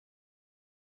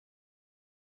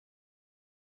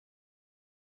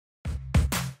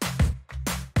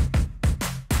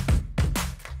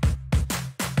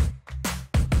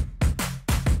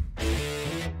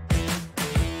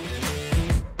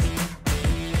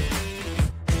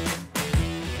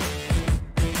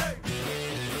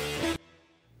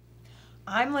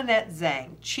I'm Lynette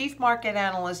Zang, Chief Market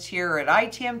Analyst here at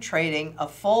ITM Trading, a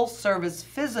full-service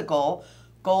physical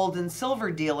gold and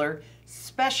silver dealer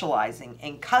specializing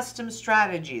in custom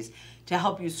strategies to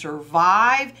help you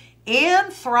survive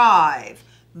and thrive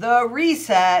the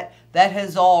reset that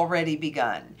has already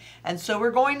begun. And so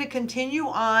we're going to continue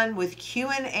on with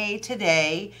Q&A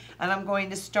today, and I'm going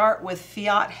to start with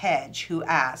Fiat Hedge, who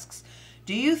asks,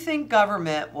 do you think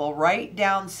government will write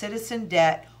down citizen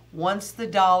debt once the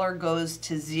dollar goes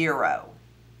to zero?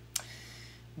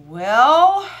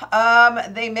 Well,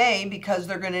 they may, because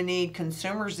they're going to need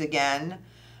consumers again,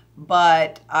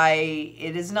 but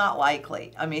it is not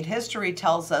likely. I mean, history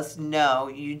tells us no,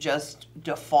 you just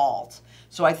default.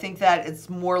 So I think that it's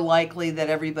more likely that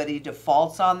everybody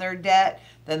defaults on their debt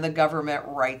than the government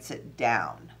writes it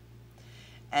down.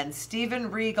 And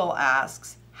Stephen Reigel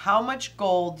asks, how much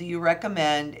gold do you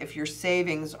recommend if your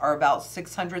savings are about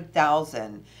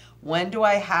 $600,000? When do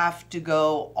I have to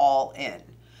go all in?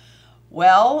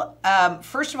 Well,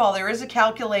 first of all, there is a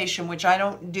calculation, which I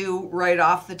don't do right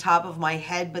off the top of my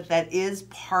head, but that is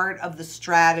part of the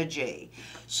strategy.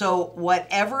 So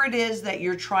whatever it is that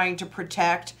you're trying to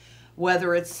protect,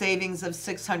 whether it's savings of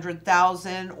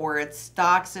 $600,000 or it's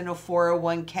stocks in a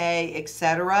 401k,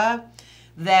 etc.,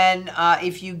 then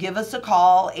if you give us a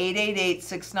call,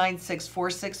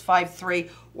 888-696-4653,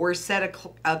 or set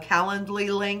a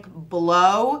Calendly link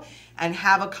below and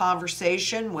have a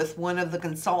conversation with one of the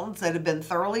consultants that have been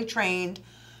thoroughly trained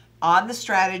on the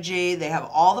strategy. They have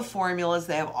all the formulas,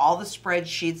 they have all the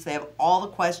spreadsheets, they have all the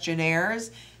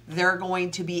questionnaires. They're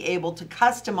going to be able to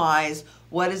customize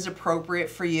what is appropriate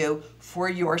for you for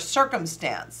your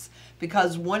circumstance.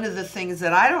 Because one of the things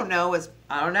that I don't know is,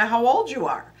 I don't know how old you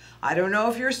are. I don't know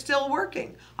if you're still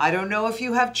working. I don't know if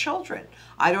you have children.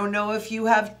 I don't know if you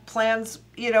have plans,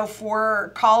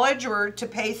 for college or to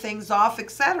pay things off,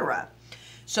 etc.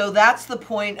 So that's the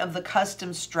point of the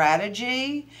custom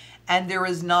strategy, and there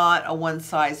is not a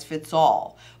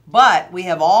one-size-fits-all. But we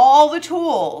have all the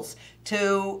tools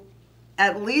to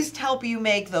at least help you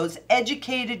make those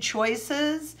educated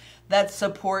choices that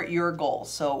support your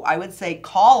goals. So I would say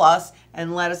call us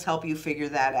and let us help you figure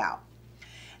that out.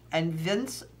 And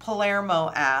Vince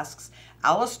Palermo asks,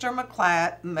 Alasdair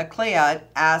Macleod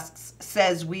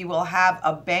says we will have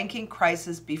a banking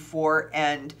crisis before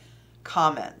end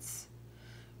comments.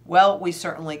 Well, we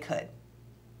certainly could.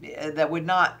 That would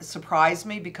not surprise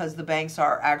me because the banks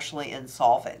are actually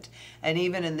insolvent. And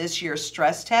even in this year's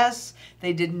stress tests,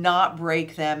 they did not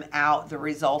break them out, the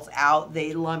results out.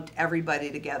 They lumped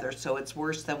everybody together. So it's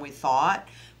worse than we thought.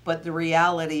 But the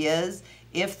reality is,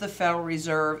 if the Federal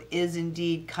Reserve is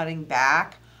indeed cutting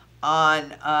back on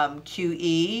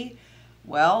QE,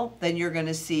 well, then you're going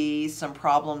to see some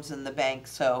problems in the bank.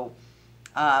 So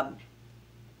I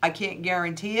can't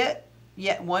guarantee it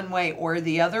yet one way or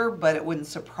the other, but it wouldn't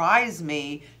surprise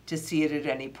me to see it at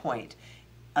any point.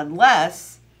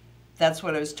 Unless, that's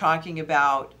what I was talking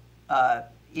about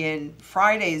in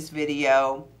Friday's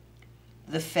video,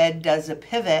 the Fed does a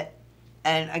pivot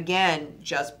and again,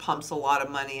 just pumps a lot of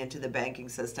money into the banking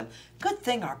system. Good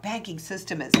thing our banking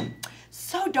system is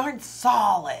so darn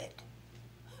solid.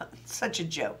 Such a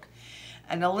joke.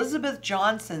 And Elizabeth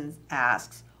Johnson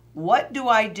asks, what do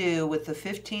I do with the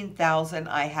 $15,000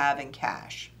 I have in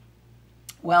cash?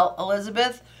 Well,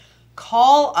 Elizabeth,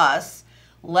 call us.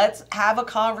 Let's have a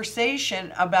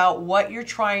conversation about what you're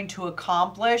trying to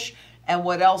accomplish and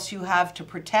what else you have to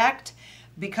protect,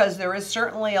 because there is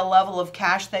certainly a level of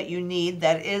cash that you need.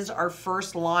 That is our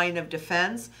first line of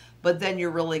defense, but then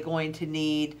you're really going to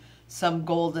need some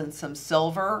gold and some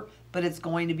silver, but it's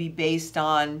going to be based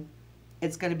on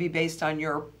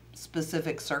your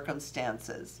specific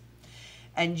circumstances.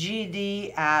 And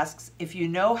GD asks, if you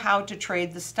know how to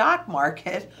trade the stock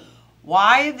market,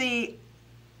 why the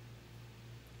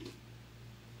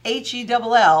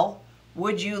HELL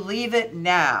would you leave it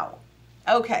now?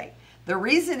 Okay. The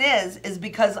reason is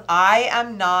because I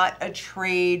am not a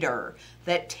trader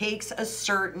that takes a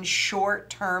certain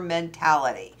short-term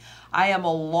mentality. I am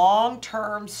a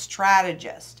long-term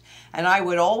strategist, and I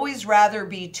would always rather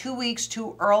be 2 weeks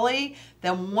too early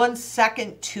than 1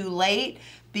 second too late,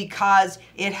 because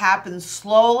it happens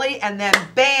slowly and then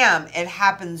bam, it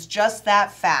happens just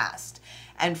that fast.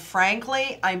 And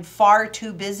frankly, I'm far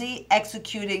too busy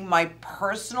executing my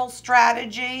personal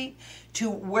strategy to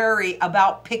worry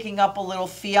about picking up a little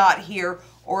fiat here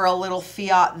or a little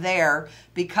fiat there,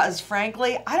 because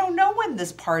frankly, I don't know when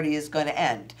this party is going to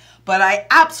end. But I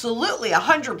absolutely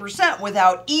 100%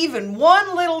 without even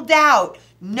one little doubt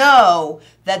know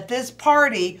that this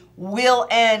party will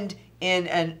end in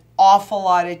an awful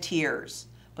lot of tears,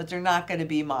 but they're not going to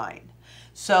be mine.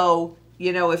 So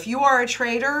you know, if you are a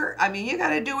trader, I mean, you got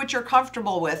to do what you're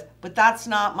comfortable with, but that's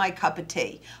not my cup of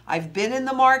tea. I've been in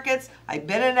the markets. I've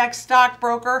been an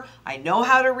ex-stockbroker. I know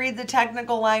how to read the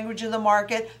technical language of the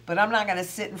market, but I'm not going to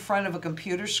sit in front of a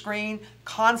computer screen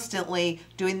constantly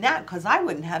doing that because I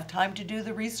wouldn't have time to do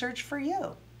the research for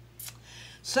you.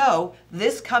 So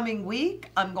this coming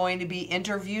week, I'm going to be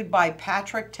interviewed by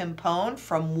Patrick Timpone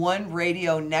from One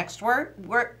Radio Network.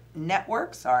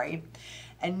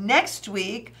 And next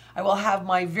week, I will have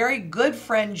my very good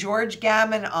friend George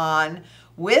Gammon on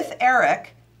with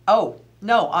Eric. Oh,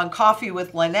 no, on Coffee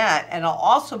with Lynette. And I'll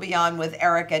also be on with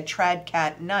Eric at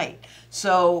Tradcat Night.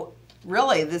 So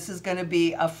really, this is going to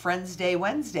be a Friends Day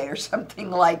Wednesday or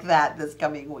something like that this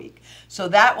coming week. So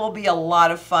that will be a lot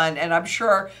of fun. And I'm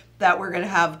sure that we're going to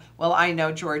have, well, I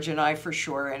know George and I for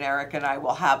sure, and Eric and I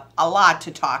will have a lot to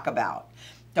talk about.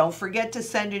 Don't forget to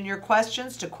send in your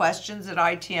questions to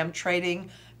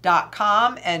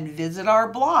questions@itmtrading.com and visit our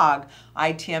blog,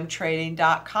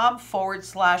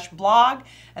 itmtrading.com/blog.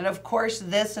 And of course,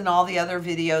 this and all the other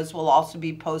videos will also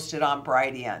be posted on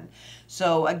Brighteon.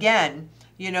 So again,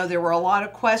 you know, there were a lot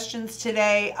of questions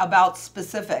today about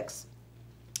specifics.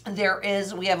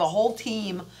 We have a whole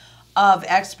team of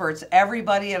experts.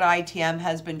 Everybody at ITM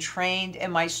has been trained in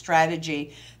my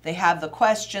strategy. They have the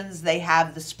questions, they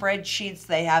have the spreadsheets,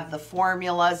 they have the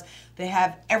formulas, they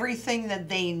have everything that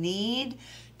they need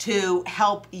to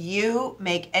help you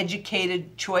make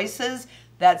educated choices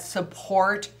that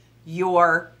support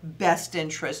your best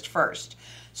interest first.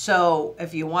 So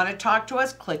if you want to talk to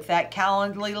us, click that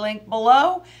Calendly link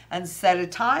below and set a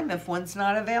time. If one's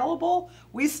not available,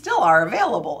 we still are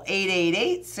available,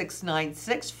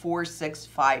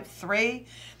 888-696-4653.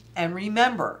 And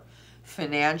remember,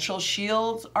 financial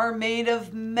shields are made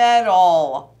of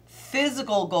metal,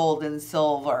 physical gold and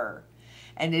silver.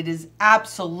 And it is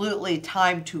absolutely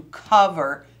time to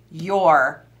cover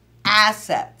your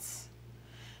assets.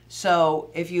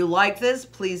 So if you like this,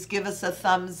 please give us a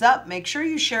thumbs up. Make sure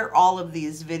you share all of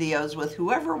these videos with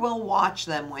whoever will watch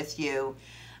them with you.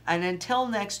 And until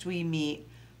next we meet,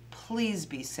 please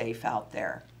be safe out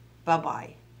there.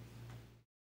 Bye-bye.